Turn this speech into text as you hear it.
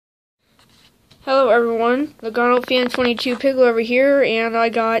Hello everyone, Logano Fan 22 Pickle over here, and I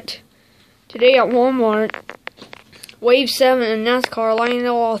got today at Walmart Wave 7 and NASCAR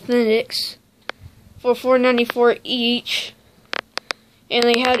Lionel Authentics for $4.94 each, and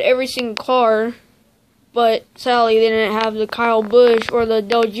they had every single car, but sadly they didn't have the Kyle Busch or the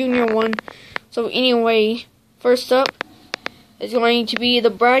Dell Jr. one. So anyway, first up is going to be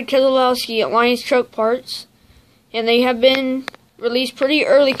the Brad Keselowski Alliance Truck Parts, and they have been released pretty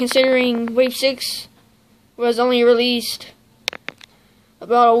early considering Wave 6 was only released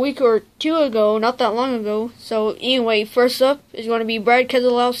about a week or two ago, not that long ago. So anyway, first up is going to be Brad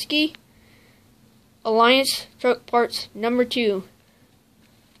Keselowski Alliance Truck Parts number 2.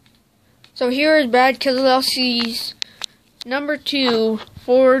 So here is Brad Keselowski's number 2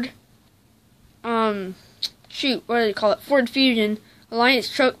 Ford what do they call it? Ford Fusion Alliance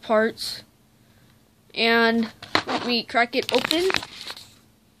Truck Parts. And let me crack it open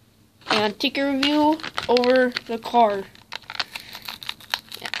and take a review over the car.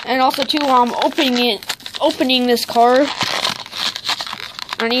 And also too, while I'm opening this car,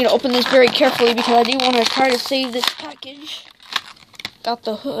 I need to open this very carefully because I do want to try to save this package. Got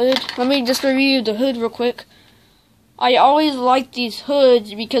the hood. Let me just review the hood real quick. I always like these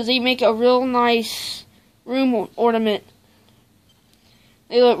hoods because they make a real nice room ornament.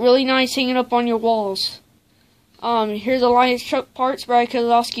 They look really nice hanging up on your walls. Here's Alliance Truck Parts, Brad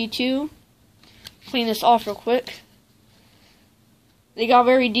Keselowski 2. Clean this off real quick. They got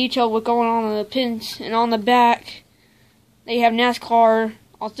very detailed what's going on the pins, and on the back they have NASCAR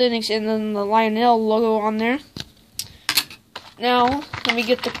Authentics and then the Lionel logo on there. Now, let me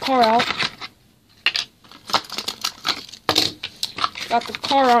get the car out. Got the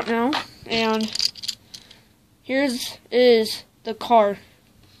car out now, and here's the car.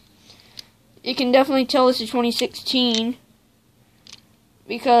 You can definitely tell this is 2016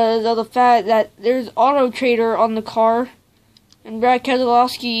 because of the fact that there's Auto Trader on the car, and Brad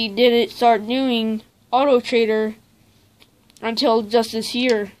Keselowski didn't start doing Auto Trader until just this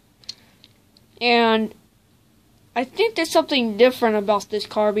year. And I think there's something different about this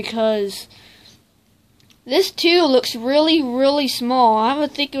car because this too looks really small. I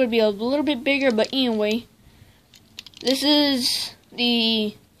would think it would be a little bit bigger, but anyway, this is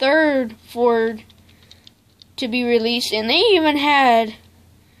the third Ford to be released, and they even had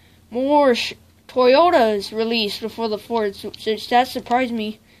more Toyotas released before the Fords, which that surprised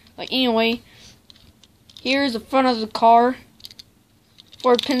me. But anyway, here's the front of the car.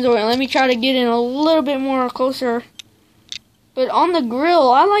 Ford Pennzoil, and let me try to get in a little bit more closer. But on the grill,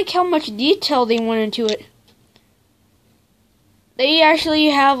 I like how much detail they went into it. They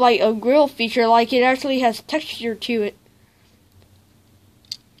actually have like a grill feature, like it actually has texture to it.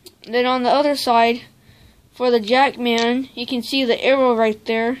 Then on the other side, for the Jackman, you can see the arrow right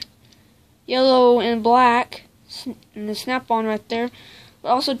there, yellow and black, and the snap-on right there. But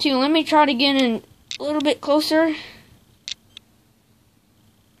also too, let me try to get in a little bit closer.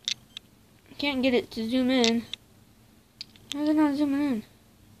 Can't get it to zoom in. Why is it not zooming in?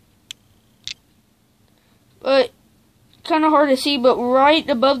 But kind of hard to see. But right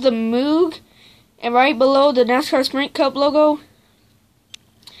above the Moog and right below the NASCAR Sprint Cup logo,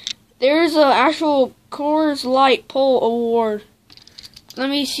 there's an actual Coors Light Pole Award.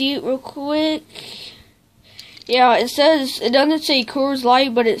 Let me see it real quick. Yeah, it doesn't say Coors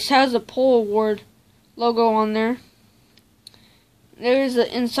Light, but it has a Pole Award logo on there. There's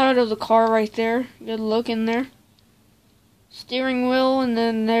the inside of the car right there. Good look in there. Steering wheel, and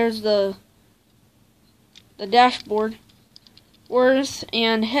then there's the dashboard. Worth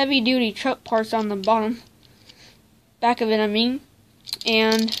and heavy duty truck parts on the bottom. Back of it, I mean.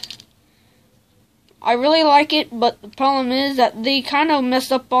 And I really like it, but the problem is that they kind of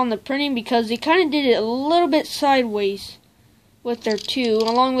messed up on the printing because they kind of did it a little bit sideways with their 2,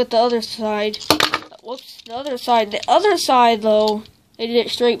 along with the other side. Whoops, the other side. The other side, though, they did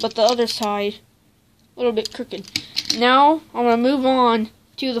it straight, but the other side, a little bit crooked. Now, I'm going to move on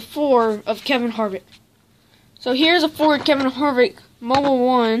to the 4 of Kevin Harvick. So here's a Ford Kevin Harvick Mobil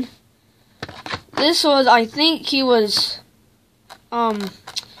 1. This was, I think he was,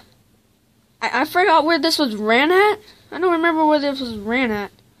 I forgot where this was ran at. I don't remember where this was ran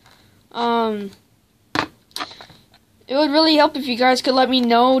at. It would really help if you guys could let me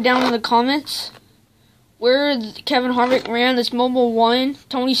know down in the comments where Kevin Harvick ran this Mobil 1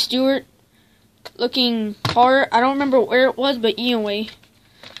 Tony Stewart looking car. I don't remember where it was, but anyway.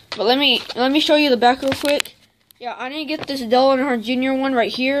 But let me show you the back real quick. Yeah, I didn't get this Dell Jr. one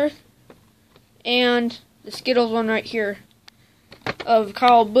right here, and the Skittles one right here of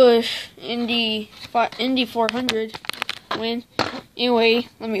Kyle Busch Indy 400 win. Anyway,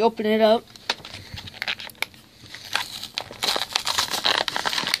 let me open it up.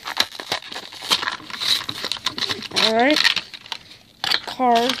 Alright.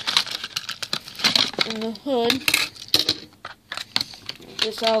 Car in the hood. Get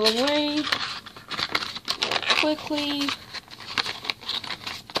this out of the way. Quickly.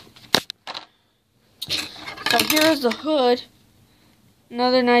 So here's the hood.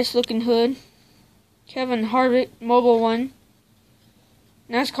 Another nice looking hood. Kevin Harvick, Mobil one.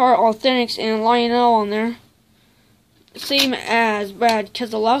 NASCAR Authentics and Lionel on there. Same as Brad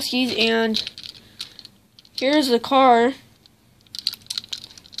Keselowski's. And here's the car.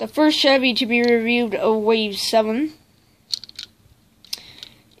 The first Chevy to be reviewed of Wave 7.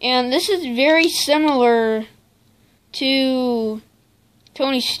 And this is very similar to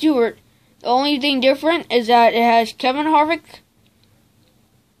Tony Stewart. The only thing different is that it has Kevin Harvick.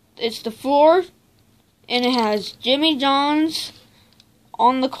 It's the floor. And it has Jimmy John's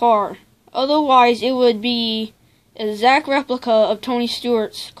on the car. Otherwise, it would be an exact replica of Tony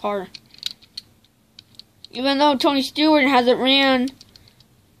Stewart's car. Even though Tony Stewart hasn't ran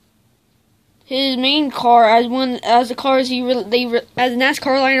his main car as the cars as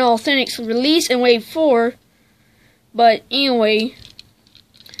NASCAR Lionel Authentics released in Wave 4. But anyway,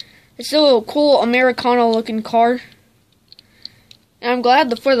 it's still a cool Americana looking car. And I'm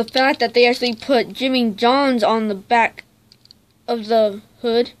glad for the fact that they actually put Jimmy John's on the back of the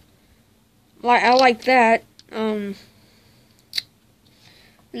hood. I like that. There's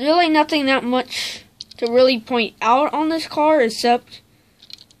really nothing that much to really point out on this car, except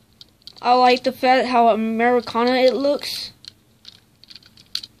I like the fact how Americana it looks.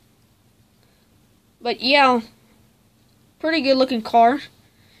 But yeah, pretty good looking car.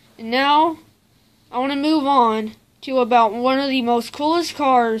 And now I want to move on to about one of the most coolest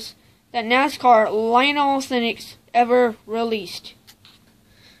cars that NASCAR Lionel Authentics ever released.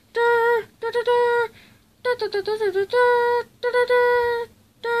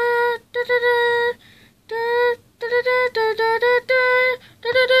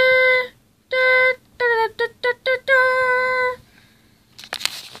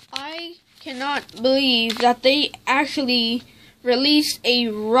 I cannot believe that they actually released a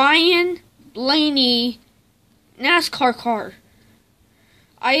Ryan Blaney NASCAR car.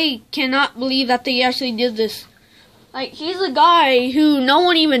 I cannot believe that they actually did this. Like, he's a guy who no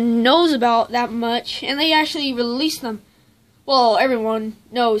one even knows about that much, and they actually released them. Well, everyone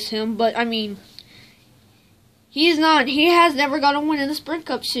knows him, but I mean, he has never got a win in the Sprint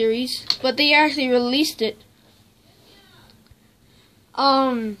Cup Series, but they actually released it.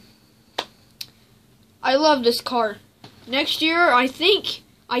 I love this car. Next year, I think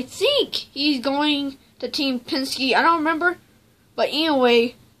he's going to Team Penske. I don't remember, but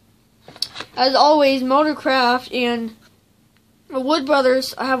anyway, as always, Motorcraft and the Wood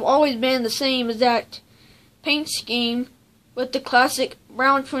Brothers have always been the same exact paint scheme, with the classic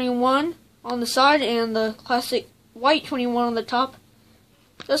brown 21 on the side and the classic white 21 on the top.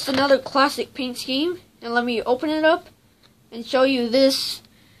 Just another classic paint scheme. And let me open it up and show you this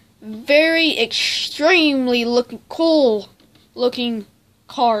very extremely cool looking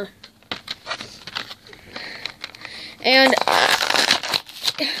car. And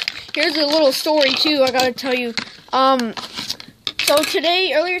here's a little story too, I gotta tell you. So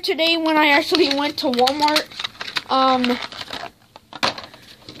earlier today when I actually went to Walmart,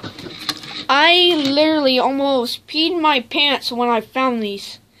 I literally almost peed my pants when I found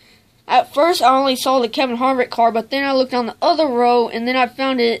these. At first I only saw the Kevin Harvick car, but then I looked on the other row and then I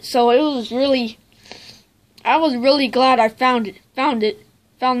found it. So I was really glad I found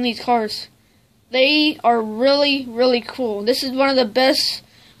these cars. They are really, really cool. This is one of the best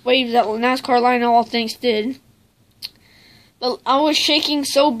waves that NASCAR Lionel Authentics did. But I was shaking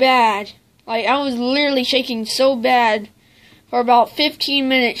so bad. Like, I was literally shaking so bad for about 15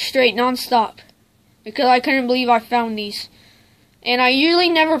 minutes straight, non-stop. Because I couldn't believe I found these. And I usually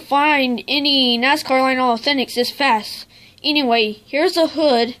never find any NASCAR Lionel Authentics this fast. Anyway, here's the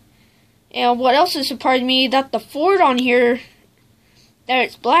hood. And what else has surprised me, that the Ford on here, that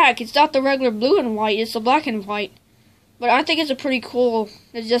it's black. It's not the regular blue and white, it's the black and white. But I think it's a pretty cool,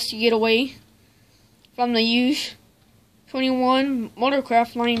 just to get away from the usual 21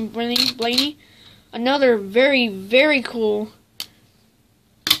 Motorcraft line Blaney. Another very, very cool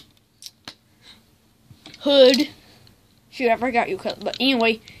hood. Shoot, I forgot you cut. But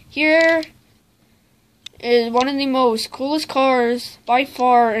anyway, here is one of the most coolest cars by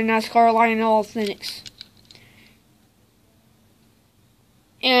far in NASCAR Lionel Authentics.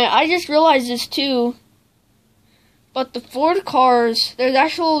 And I just realized this too. But the Ford cars, there's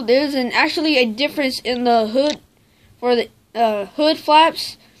actually a difference in the hood for the hood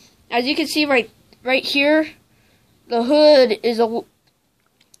flaps. As you can see right here, the hood is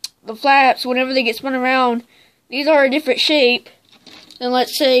the flaps, whenever they get spun around, these are a different shape than,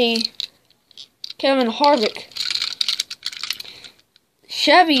 let's say, Kevin Harvick.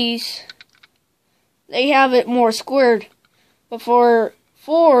 Chevys, they have it more squared, but for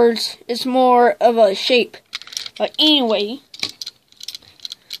Fords, it's more of a shape. But anyway,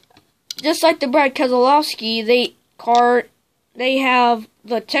 just like the Brad Keselowski, they have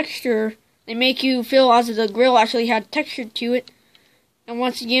the texture. They make you feel as if the grill actually had texture to it. And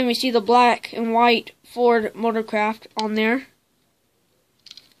once again, we see the black and white Ford Motorcraft on there.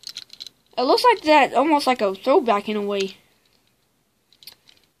 It looks like that, almost like a throwback in a way.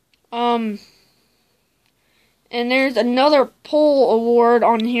 And there's another pole award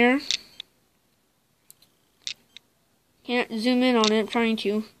on here. Can't zoom in on it, I'm trying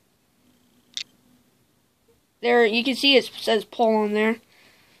to. There, you can see it says pole on there.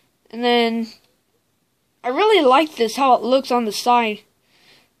 And then, I really like this, how it looks on the side.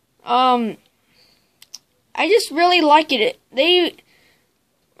 I just really like it.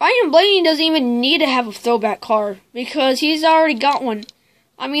 Ryan Blaney doesn't even need to have a throwback car, because he's already got one.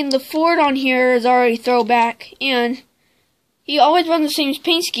 I mean, the Ford on here is already throwback, and he always runs the same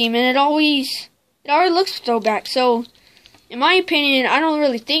paint scheme, and it already looks throwback. So, in my opinion, I don't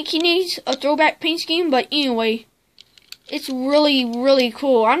really think he needs a throwback paint scheme, but anyway, it's really, really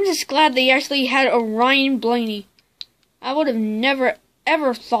cool. I'm just glad they actually had a Ryan Blaney. I would have never,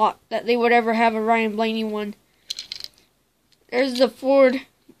 ever thought that they would ever have a Ryan Blaney one. There's the Ford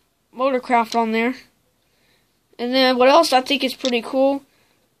Motorcraft on there. And then what else I think is pretty cool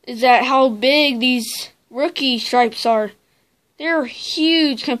is that how big these rookie stripes are. They're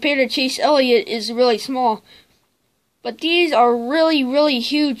huge compared to Chase Elliott is really small. But these are really, really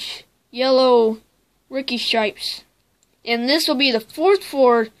huge yellow rookie stripes. And this will be the fourth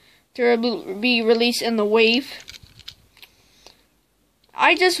Ford to be released in the Wave.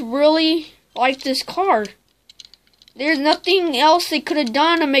 I just really like this car. There's nothing else they could have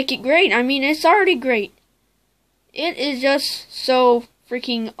done to make it great. I mean, it's already great. It is just so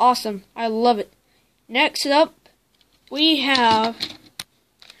freaking awesome. I love it. Next up, we have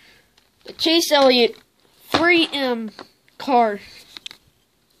the Chase Elliott 3M car.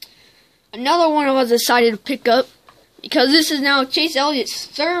 Another one I was decided to pick up because this is now Chase Elliott's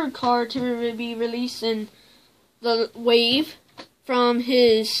third car to be released in the Wave from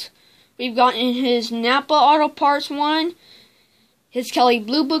his. We've gotten his Napa Auto Parts one, his Kelly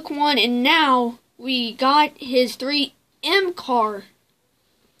Blue Book one, and now we got his 3M car.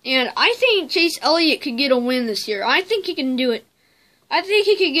 And I think Chase Elliott could get a win this year. I think he can do it. I think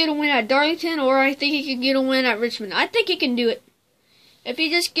he could get a win at Darlington, or I think he could get a win at Richmond. I think he can do it. If he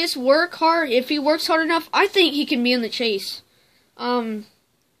just gets work hard, if he works hard enough, I think he can be in the chase. But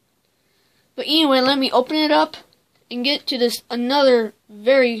anyway, let me open it up and get to this another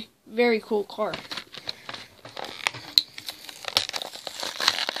very, very cool car.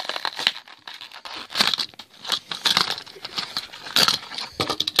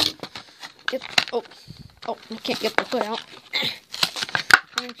 Oh, I can't get the hood out.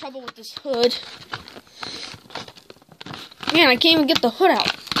 I'm in trouble with this hood. Man, I can't even get the hood out.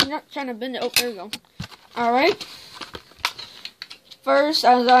 I'm not trying to bend it. Oh, there we go. Alright. First,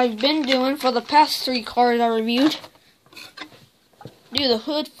 as I've been doing for the past 3 cars I reviewed, do the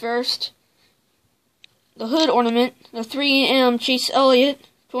hood first. The hood ornament, the 3M Chase Elliott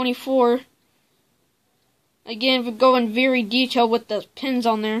 24. Again, we're going very detailed with the pins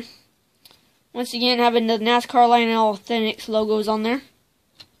on there. Once again, having the NASCAR Lionel Authentics logos on there.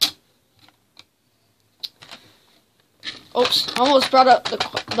 Oops, I almost brought up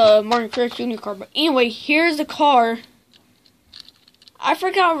the Martin Truex Jr. car. But anyway, here's the car. I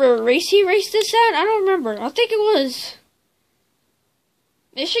forgot where race he raced this at. I don't remember. I think it was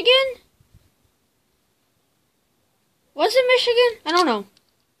Michigan? Was it Michigan? I don't know.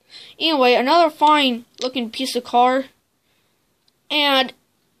 Anyway, another fine looking piece of car. And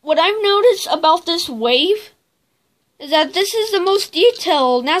what I've noticed about this Wave is that this is the most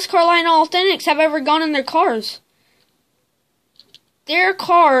detailed NASCAR Lionel Authentics have ever gone in their cars. Their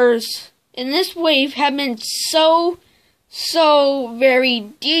cars in this Wave have been so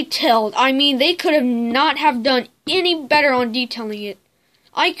very detailed. I mean, they could have not have done any better on detailing it.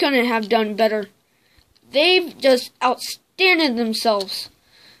 I couldn't have done better. They've just outstanded themselves.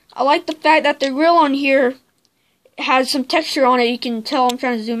 I like the fact that the grill on here has some texture on it. You can tell I'm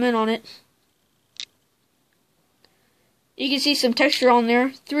trying to zoom in on it. You can see some texture on there.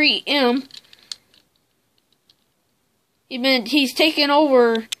 3M. He's taken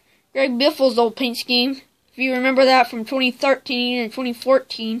over Greg Biffle's old paint scheme. If you remember that from 2013 and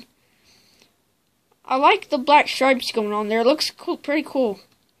 2014. I like the black stripes going on there. It looks cool, pretty cool.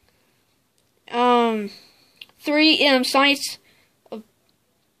 3M Science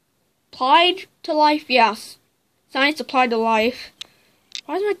Applied to Life. Yes, Science Applied to Life.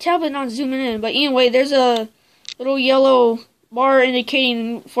 Why is my tablet not zooming in? But anyway, there's a little yellow bar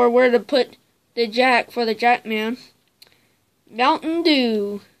indicating for where to put the jack for the Jackman. Mountain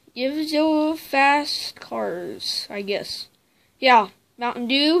Dew gives you fast cars, I guess. Yeah, Mountain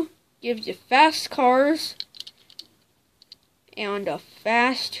Dew gives you fast cars and a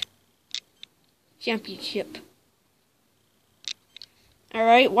fast championship.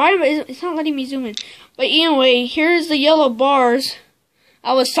 Alright, it's not letting me zoom in. But anyway, here's the yellow bars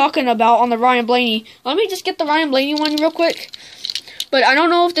I was talking about on the Ryan Blaney. Let me just get the Ryan Blaney one real quick. But I don't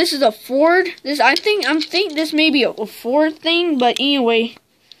know if this is a Ford. I think this may be a Ford thing, but anyway.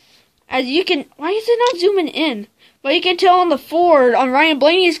 As you can, why is it not zooming in? But you can tell on the Ford, on Ryan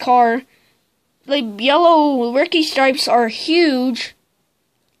Blaney's car, the yellow Ricky stripes are huge.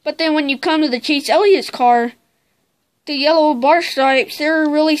 But then when you come to the Chase Elliott's car, the yellow bar stripes, they're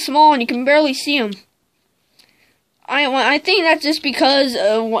really small and you can barely see them. I think that's just because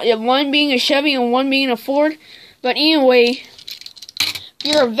one being a Chevy and one being a Ford. But anyway, if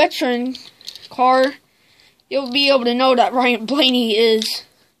you're a veteran car, you'll be able to know that Ryan Blaney is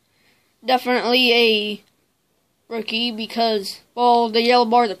definitely a rookie because, well, the yellow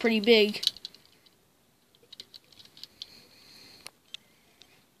bars are pretty big.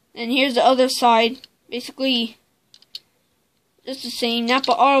 And here's the other side. Basically, just the same.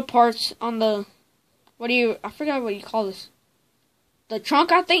 Napa Auto Parts on the, I forgot what you call this. The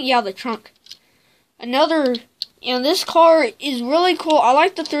trunk, I think? Yeah, the trunk. Another, and this car is really cool. I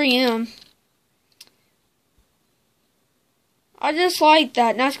like the 3M. I just like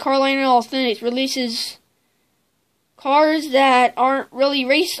that NASCAR Lionel Authentics releases cars that aren't really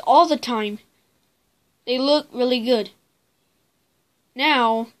raced all the time. They look really good.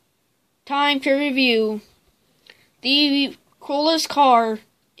 Now, time to review the coolest car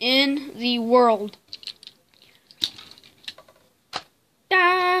in the world.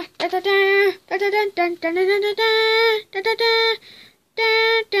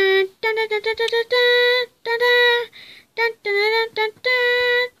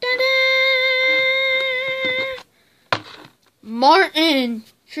 Martin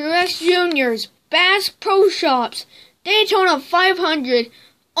Truex Jr.'s Bass Pro Shops Daytona 500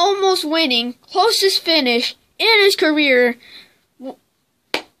 almost winning, closest finish in his career.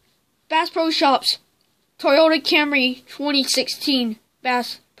 Bass Pro Shops Toyota Camry 2016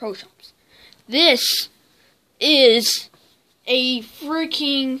 Bass Pro Shops. This is a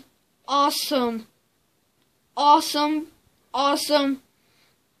freaking awesome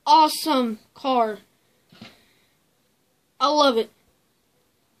car. I love it.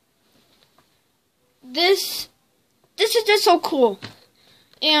 This is just so cool.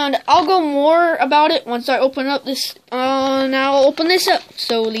 And I'll go more about it once I open up this. Now I'll open this up.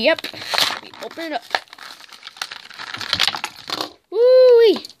 So, yep. Let me open it up.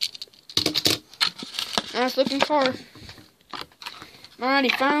 Woo-wee. Nice looking car. Mighty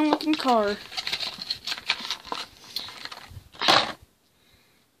fine looking car.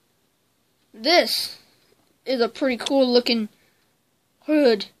 This is a pretty cool looking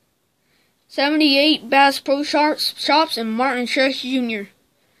hood. 78 Bass Pro Shops and Martin Truex Jr.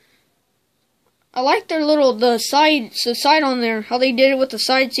 I like their the side on there, how they did it with the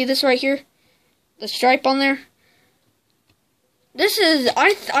side. See this right here? The stripe on there. This is,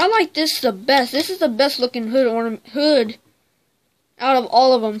 I like this the best. This is the best looking hood out of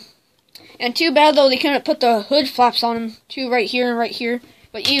all of them. And too bad though they couldn't put the hood flaps on them too, right here and right here.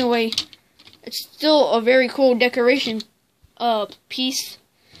 But anyway, it's still a very cool decoration piece.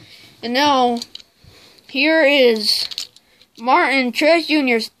 And now, here is Martin Truex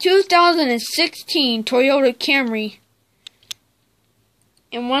Jr.'s 2016 Toyota Camry.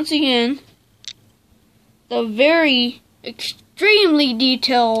 And once again, the very extremely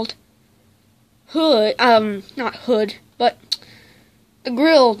detailed hood, not hood, but the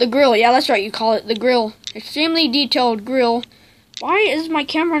grill, yeah, that's right, you call it the grill. Extremely detailed grill. Why is my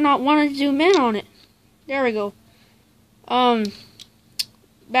camera not wanting to zoom in on it? There we go.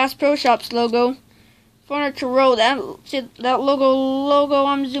 Bass Pro Shops logo. Furniture Row, that logo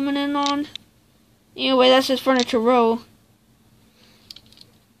I'm zooming in on. Anyway, that's his Furniture Row.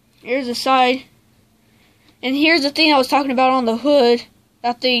 Here's the side. And here's the thing I was talking about on the hood.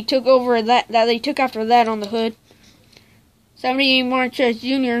 That they took over that they took after that on the hood. 78 Martin Truex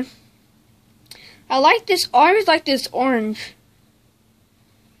Jr. I like this, I always like this orange.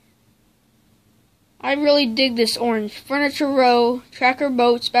 I really dig this orange. Furniture Row, Tracker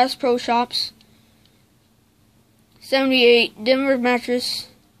Boats, Bass Pro Shops. 78 Denver mattress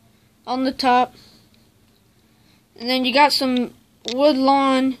on the top. And then you got some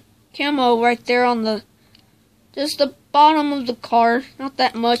Woodlawn camo right there on just the bottom of the car. Not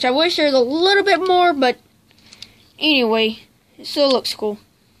that much. I wish there was a little bit more, but anyway, it still looks cool.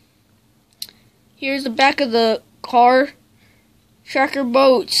 Here's the back of the car. Tracker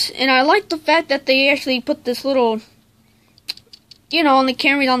boats. And I like the fact that they actually put this little, on the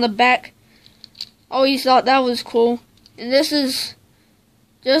Camrys on the back. Always thought that was cool. And this is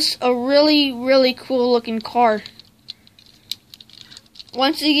just a really, really cool looking car.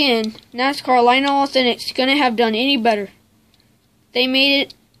 Once again, NASCAR Lionel Authentics couldn't have done any better. They made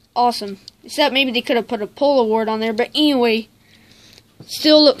it awesome. Except maybe they could have put a pull award on there. But anyway,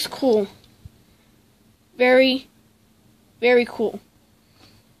 still looks cool. Very, very cool.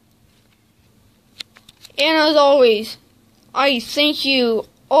 And as always, I thank you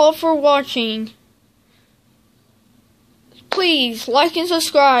all for watching. Please like and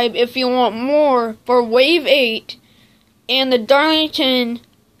subscribe if you want more for Wave 8 and the Darlington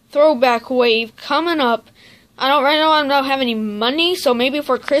Throwback Wave coming up. Right now I don't have any money, so maybe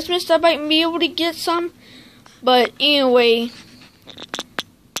for Christmas I might be able to get some. But anyway,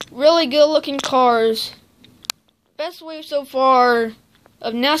 really good looking cars. Best wave so far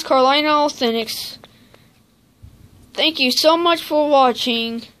of NASCAR Lionel Authentics. Thank you so much for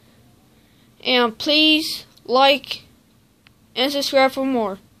watching. And please like and subscribe for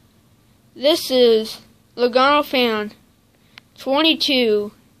more. This is Logano Fan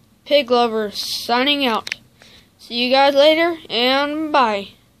 22 Pig Lover signing out. See you guys later and bye.